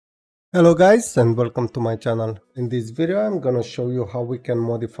Hello guys and welcome to my channel. In this video I'm gonna show you how we can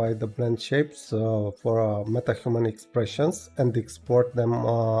modify the blend shapes for metahuman expressions and export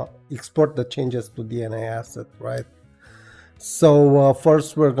the changes to DNA asset, right? So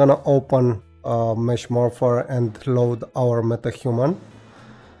first we're gonna open Mesh Morpher and load our metahuman.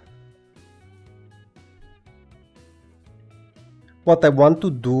 What I want to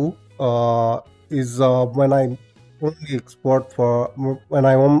do is when I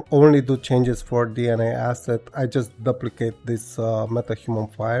only do changes for DNA asset, I just duplicate this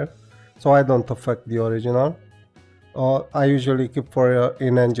metahuman file, so I don't affect the original. I usually keep for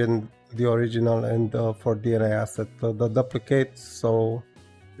in-engine the original and for DNA asset the duplicates. So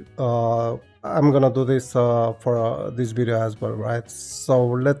I'm gonna do this for this video as well, right? So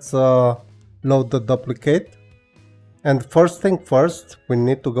let's load the duplicate. And first thing first, we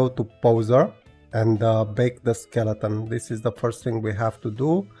need to go to Poser and bake the skeleton. This is the first thing we have to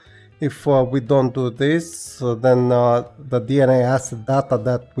do. If we don't do this, then the DNA asset data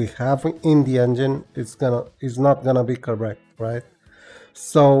that we have in the engine is not gonna be correct, right?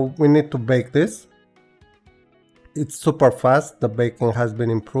 So we need to bake this. It's super fast. The baking has been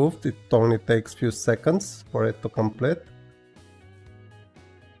improved. It only takes few seconds for it to complete.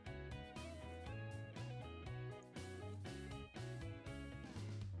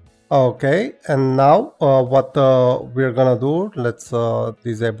 Okay, and now what we're gonna do, let's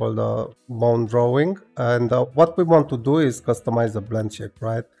disable the bone drawing, and what we want to do is customize the blend shape,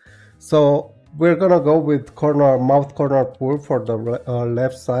 right? So we're gonna go with mouth corner pull for the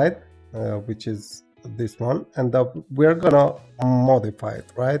left side, which is this one, and we're gonna modify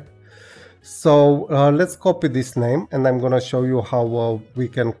it, right? So let's copy this name, and I'm gonna show you how we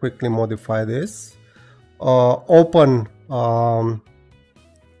can quickly modify this. Open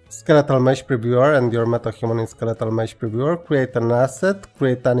Skeletal Mesh Previewer and your metahuman in Skeletal Mesh Previewer. Create an asset,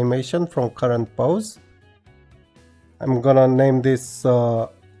 create animation from current pose. I'm gonna name this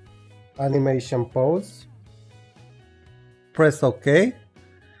animation pose. Press OK.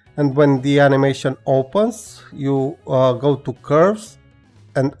 And when the animation opens, you go to curves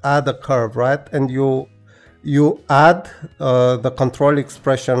and add a curve, right? And you add the control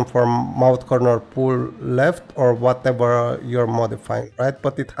expression from mouth corner pull left or whatever you're modifying, right?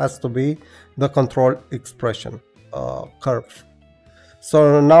 But it has to be the control expression curve.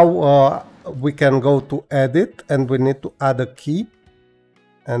 So now we can go to edit and we need to add a key,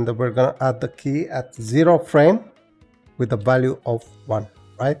 and we're gonna add the key at 0 frame with a value of 1,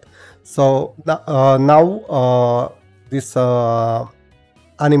 right? So now this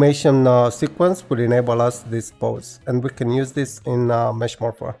animation sequence will enable us this pose, and we can use this in Mesh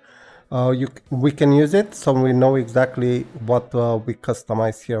Morpher. We can use it so we know exactly what we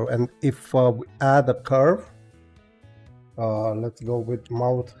customize here. And if we add a curve, let's go with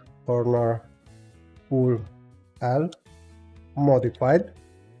mouth corner pull L modified.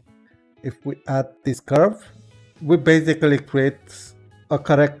 If we add this curve, we basically create a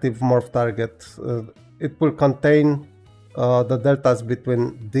corrective morph target. It will contain the deltas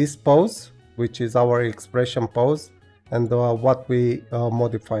between this pose, which is our expression pose, and what we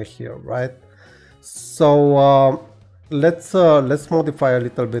modify here, right? So let's modify a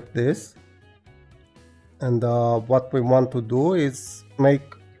little bit this, and what we want to do is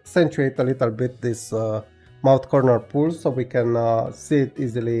accentuate a little bit this mouth corner pull so we can see it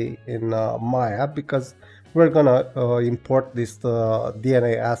easily in Maya, because we're gonna import this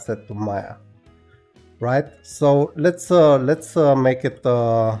DNA asset to Maya. Right, so let's make it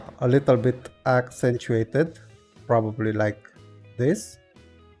a little bit accentuated, probably like this.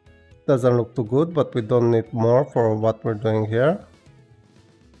 Doesn't look too good, but we don't need more for what we're doing here.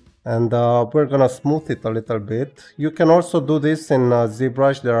 And we're gonna smooth it a little bit. You can also do this in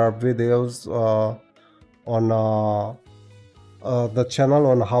ZBrush. There are videos on the channel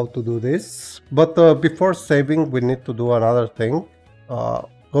on how to do this. But before saving, we need to do another thing.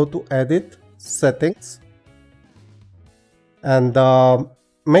 Go to Edit, Settings, and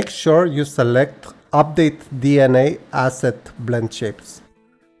make sure you select Update DNA Asset Blend Shapes.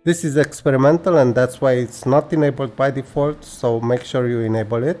 This is experimental and that's why it's not enabled by default, so make sure you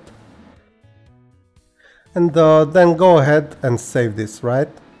enable it. And then go ahead and save this, right?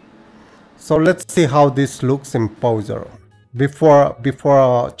 So let's see how this looks in Poser.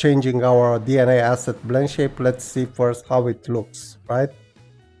 Before changing our DNA asset blend shape, let's see first how it looks, right?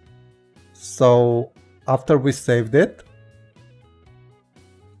 So after we saved it,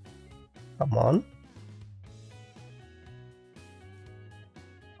 come on.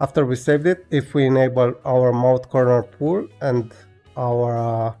 After we saved it, if we enable our mouth corner pull and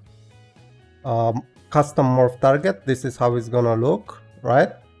our custom morph target, this is how it's gonna look,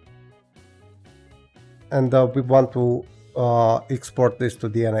 right? and we want to export this to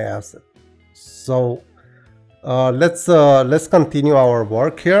DNA asset. So let's continue our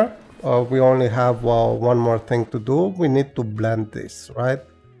work here. We only have one more thing to do. We need to blend this, right?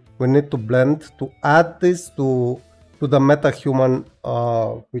 We need to blend to add this to the MetaHuman,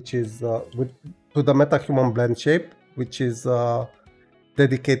 which is to the MetaHuman blend shape, which is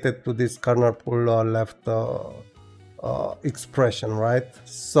dedicated to this corner pull left expression, right?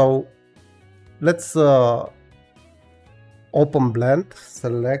 So let's open blend,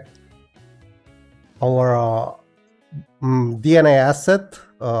 select our DNA asset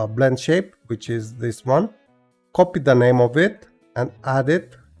blend shape, which is this one, copy the name of it and add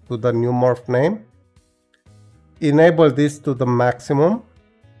it to the new morph name, enable this to the maximum,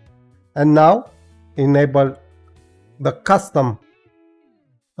 and now enable the custom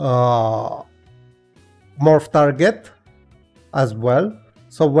morph target as well.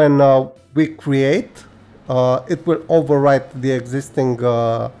 So when we create, it will overwrite the existing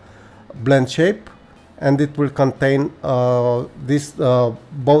blend shape, and it will contain both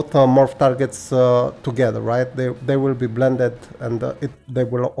morph targets together, right? They will be blended, and they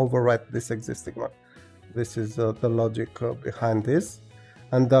will overwrite this existing one. This is the logic behind this.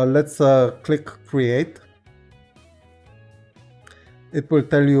 And let's click create. It will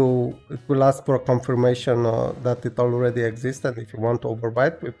tell you, it will ask for a confirmation that it already exists, and if you want to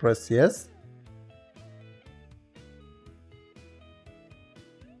overwrite, we press yes.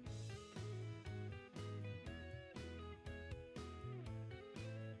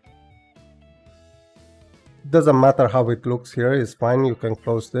 Doesn't matter how it looks here, it's fine, you can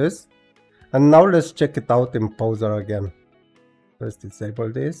close this. And now let's check it out in Poser again. Let's disable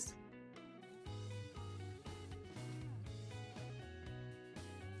this.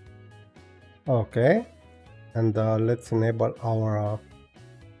 Okay, and let's enable our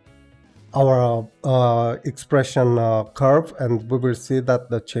expression curve, and we will see that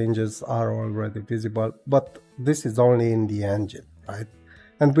the changes are already visible, but this is only in the engine, right?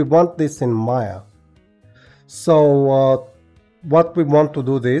 And we want this in Maya. So what we want to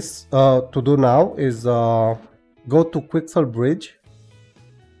do now is go to Quixel Bridge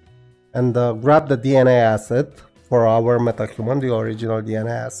and grab the DNA asset for our MetaHuman, the original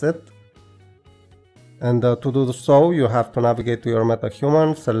DNA asset. And to do so, you have to navigate to your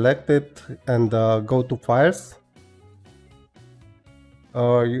MetaHuman, select it, and go to Files.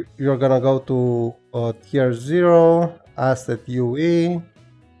 You're gonna go to Tier 0, Asset UE,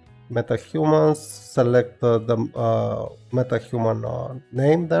 MetaHumans, select the MetaHuman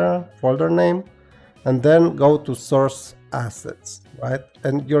name there, folder name, and then go to Source Assets, right?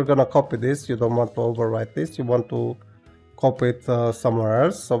 And you're gonna copy this. You don't want to overwrite this. You want to copy it somewhere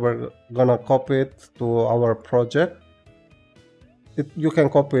else. So we're gonna copy it to our project. You can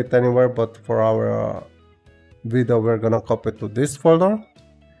copy it anywhere, but for our video, we're gonna copy it to this folder.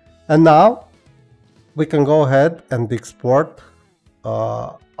 And now we can go ahead and export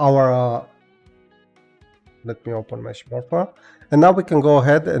let me open Mesh Morpher, and now we can go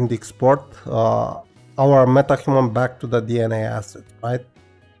ahead and export our MetaHuman back to the DNA asset, right?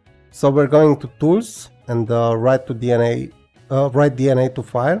 So we're going to Tools and write DNA to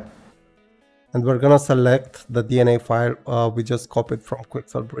File, and we're gonna select the DNA file we just copied from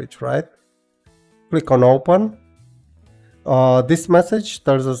Quixel Bridge, right? Click on Open. This message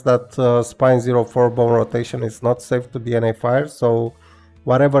tells us that spine 04 bone rotation is not saved to DNA file, so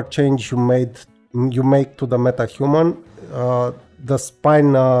whatever change you make to the MetaHuman, the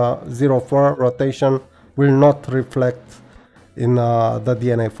spine 04 rotation will not reflect in the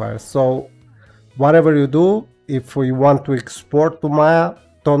DNA file. So whatever you do, if you want to export to Maya,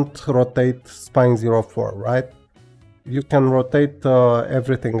 don't rotate spine 04, right? You can rotate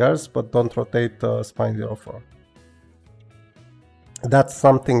everything else, but don't rotate spine 04. That's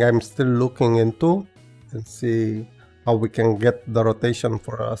something I'm still looking into and see how we can get the rotation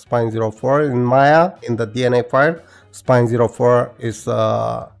for spine 04 in Maya. In the DNA file, spine 04 is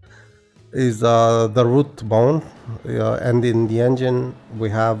the root bone, and in the engine we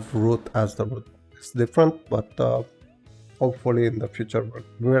have root as the root. It's different, but hopefully in the future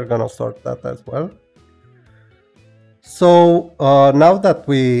we're gonna sort that as well. So now that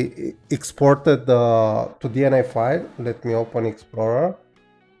we exported to DNA file, let me open Explorer,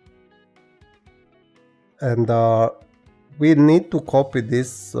 and we need to copy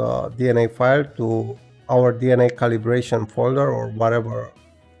this DNA file to our DNA calibration folder, or whatever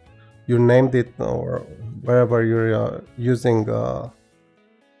you named it, or wherever you're using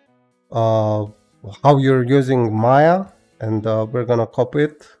how you're using Maya, and we're gonna copy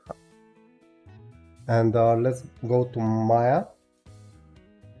it. And let's go to Maya.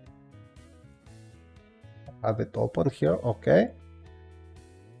 have it open here. Okay.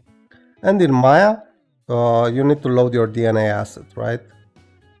 And in Maya, you need to load your DNA asset, right?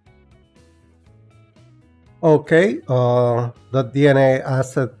 Okay, the DNA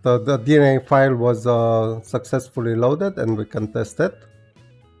asset, the DNA file was successfully loaded, and we can test it.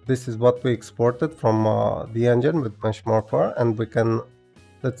 This is what we exported from the engine with Mesh Morpher, and we can,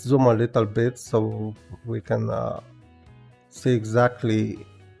 let's zoom a little bit so we can see exactly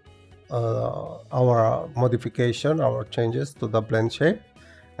our modification, our changes to the blend shape.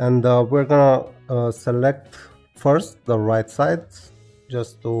 And we're gonna select first the right side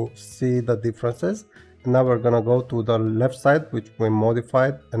just to see the differences. And now we're gonna go to the left side, which we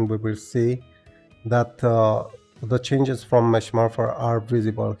modified, and we will see that the changes from Mesh Morpher are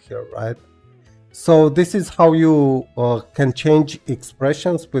visible here, right? So this is how you can change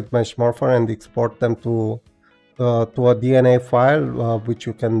expressions with Mesh Morpher and export them to a DNA file, which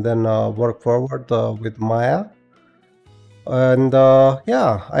you can then work forward with Maya. And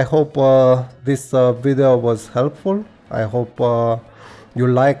yeah, I hope this video was helpful. I hope you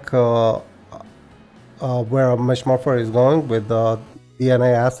like where Mesh Morpher is going with the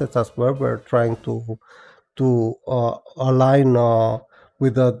DNA assets as well. We're trying to align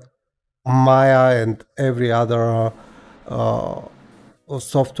with the Maya and every other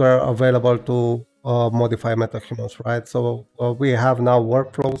software available to modify metahumans, right? So we have now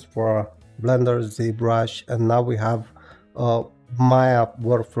workflows for Blender, ZBrush, and now we have Maya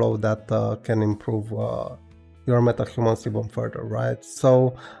workflow that can improve your metahumans even further, right?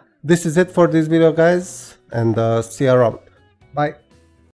 So this is it for this video, guys, and see you around. Bye.